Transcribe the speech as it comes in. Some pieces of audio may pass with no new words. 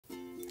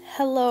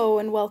Hello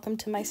and welcome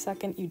to my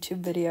second YouTube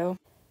video.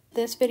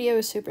 This video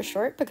is super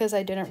short because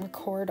I didn't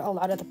record a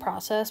lot of the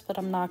process, but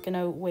I'm not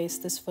gonna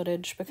waste this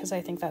footage because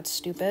I think that's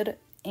stupid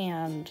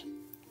and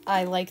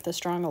I like this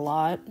drawing a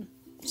lot,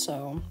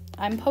 so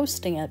I'm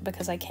posting it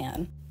because I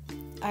can.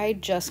 I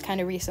just kind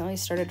of recently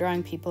started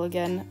drawing people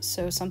again,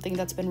 so something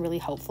that's been really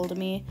helpful to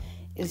me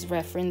is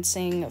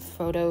referencing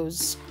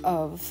photos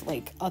of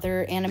like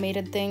other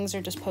animated things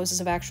or just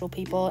poses of actual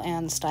people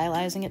and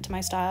stylizing it to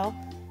my style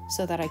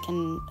so that I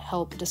can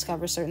help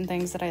discover certain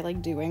things that I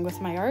like doing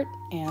with my art,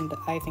 and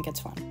I think it's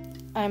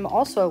fun. I'm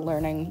also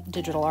learning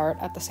digital art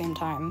at the same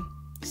time,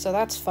 so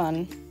that's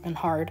fun and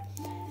hard,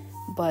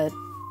 but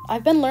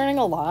I've been learning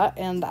a lot,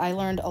 and I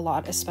learned a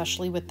lot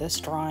especially with this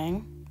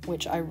drawing,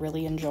 which I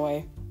really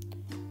enjoy,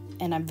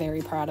 and I'm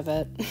very proud of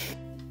it.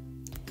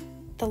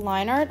 The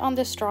line art on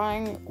this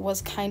drawing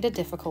was kind of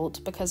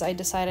difficult because I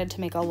decided to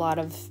make a lot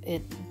of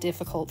it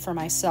difficult for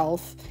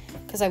myself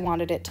because I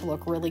wanted it to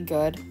look really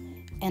good.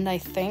 And I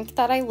think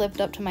that I lived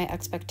up to my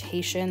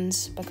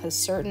expectations because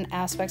certain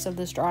aspects of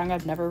this drawing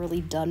I've never really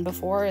done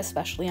before,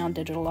 especially on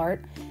digital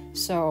art.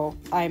 So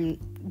I'm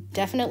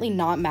definitely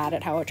not mad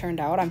at how it turned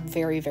out. I'm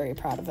very, very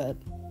proud of it.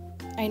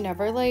 I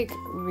never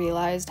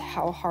realized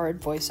how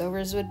hard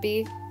voiceovers would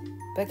be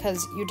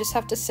because you just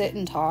have to sit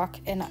and talk.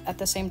 And at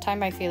the same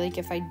time, I feel like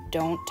if I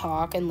don't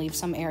talk and leave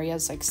some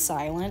areas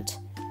silent,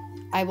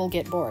 I will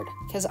get bored.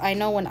 Because I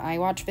know when I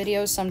watch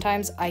videos,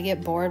 sometimes I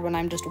get bored when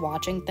I'm just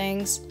watching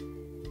things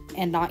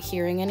and not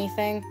hearing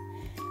anything,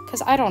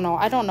 because I don't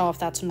know if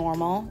that's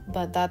normal,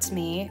 but that's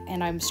me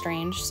and I'm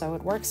strange, so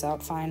it works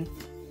out fine.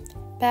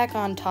 Back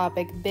on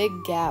topic, big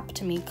gap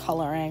to me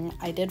coloring.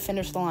 I did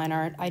finish the line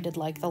art. I did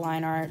like the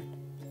line art.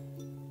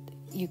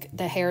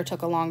 The hair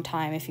took a long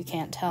time if you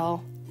can't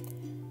tell,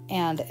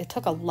 and it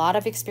took a lot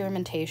of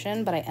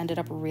experimentation, but I ended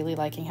up really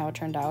liking how it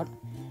turned out.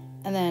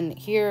 And then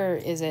here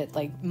is it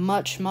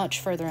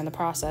much further in the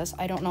process.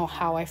 I don't know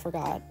how I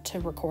forgot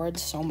to record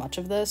so much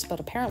of this, but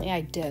apparently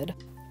I did.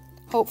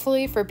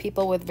 Hopefully for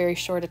people with very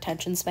short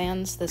attention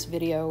spans, this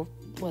video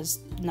was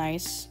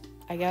nice,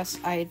 I guess.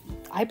 I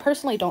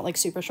personally don't like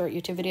super short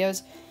YouTube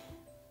videos,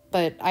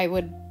 but I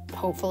would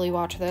hopefully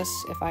watch this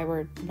if I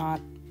were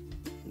not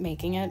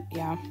making it.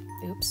 Yeah,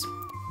 oops.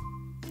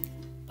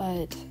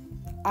 But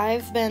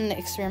I've been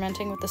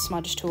experimenting with the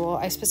smudge tool.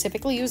 I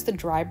specifically use the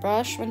dry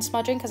brush when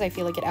smudging because I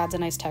feel like it adds a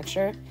nice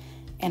texture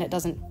and it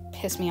doesn't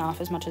piss me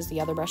off as much as the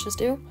other brushes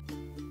do.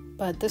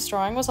 But this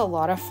drawing was a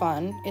lot of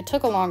fun. It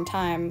took a long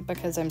time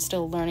because I'm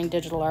still learning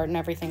digital art and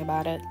everything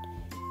about it.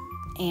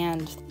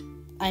 And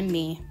I'm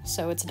me,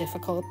 so it's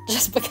difficult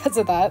just because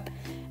of that.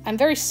 I'm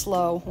very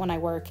slow when I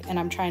work and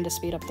I'm trying to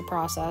speed up the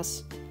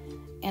process.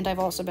 And I've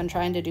also been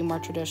trying to do more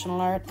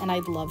traditional art, and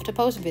I'd love to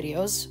post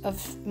videos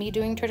of me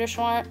doing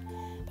traditional art.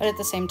 But at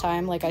the same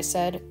time, like I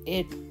said,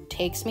 it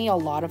takes me a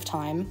lot of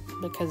time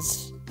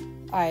because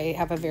I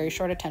have a very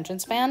short attention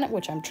span,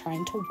 which I'm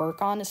trying to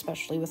work on,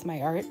 especially with my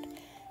art.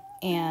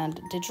 And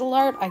digital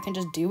art, I can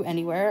just do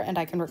anywhere and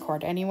I can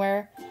record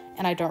anywhere,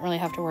 and I don't really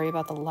have to worry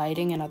about the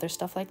lighting and other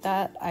stuff like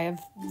that. I have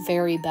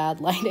very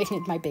bad lighting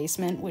in my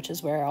basement, which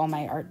is where all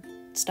my art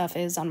stuff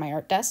is on my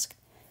art desk.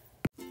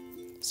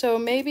 So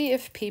maybe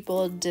if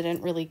people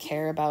didn't really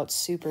care about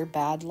super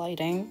bad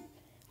lighting,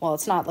 well,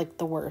 it's not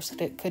the worst,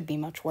 it could be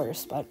much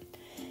worse, but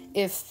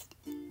if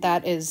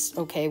that is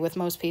okay with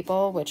most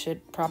people, which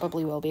it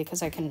probably will be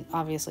because I can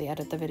obviously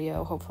edit the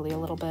video hopefully a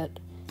little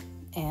bit,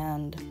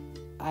 and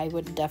I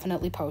would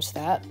definitely post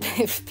that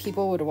if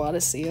people would want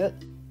to see it.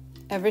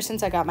 Ever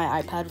since I got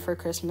my iPad for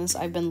Christmas,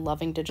 I've been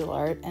loving digital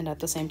art, and at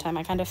the same time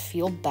I kind of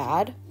feel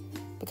bad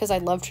because I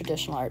love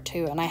traditional art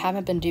too, and I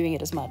haven't been doing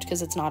it as much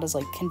because it's not as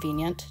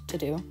convenient to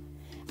do.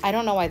 I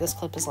don't know why this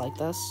clip is like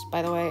this,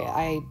 by the way.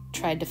 I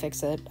tried to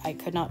fix it, I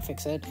could not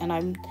fix it, and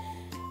I'm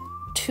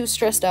too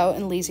stressed out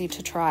and lazy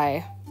to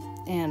try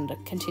and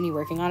continue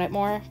working on it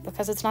more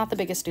because it's not the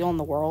biggest deal in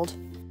the world.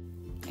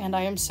 And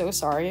I am so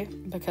sorry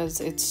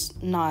because it's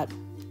not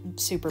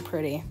super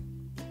pretty.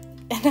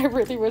 And I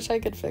really wish I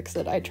could fix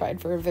it. I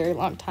tried for a very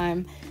long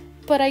time,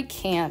 but I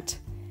can't.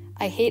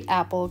 I hate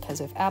Apple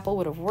because if Apple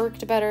would have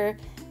worked better,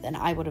 then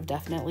I would have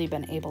definitely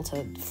been able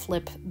to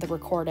flip the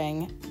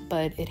recording,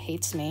 but it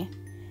hates me.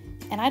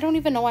 And I don't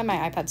even know why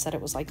my iPad said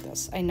it was like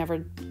this. I never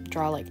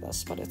draw like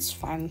this, but it's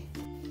fine.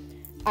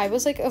 I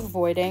was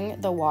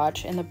avoiding the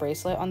watch and the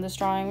bracelet on this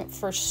drawing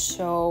for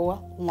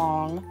so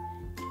long,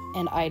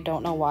 and I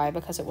don't know why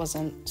because it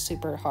wasn't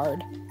super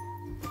hard.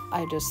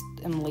 I just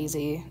am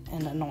lazy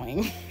and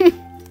annoying.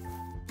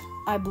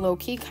 I'm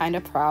low-key kind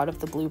of proud of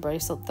the blue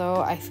bracelet though.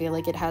 I feel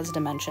like it has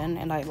dimension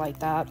and I like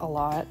that a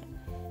lot.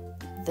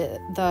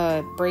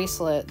 The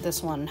bracelet,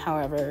 this one,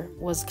 however,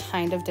 was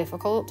kind of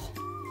difficult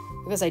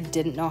because I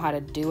didn't know how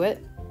to do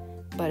it,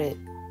 but it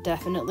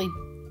definitely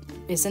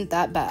isn't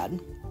that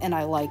bad and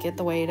I like it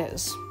the way it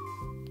is,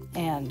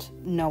 and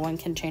no one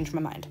can change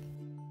my mind.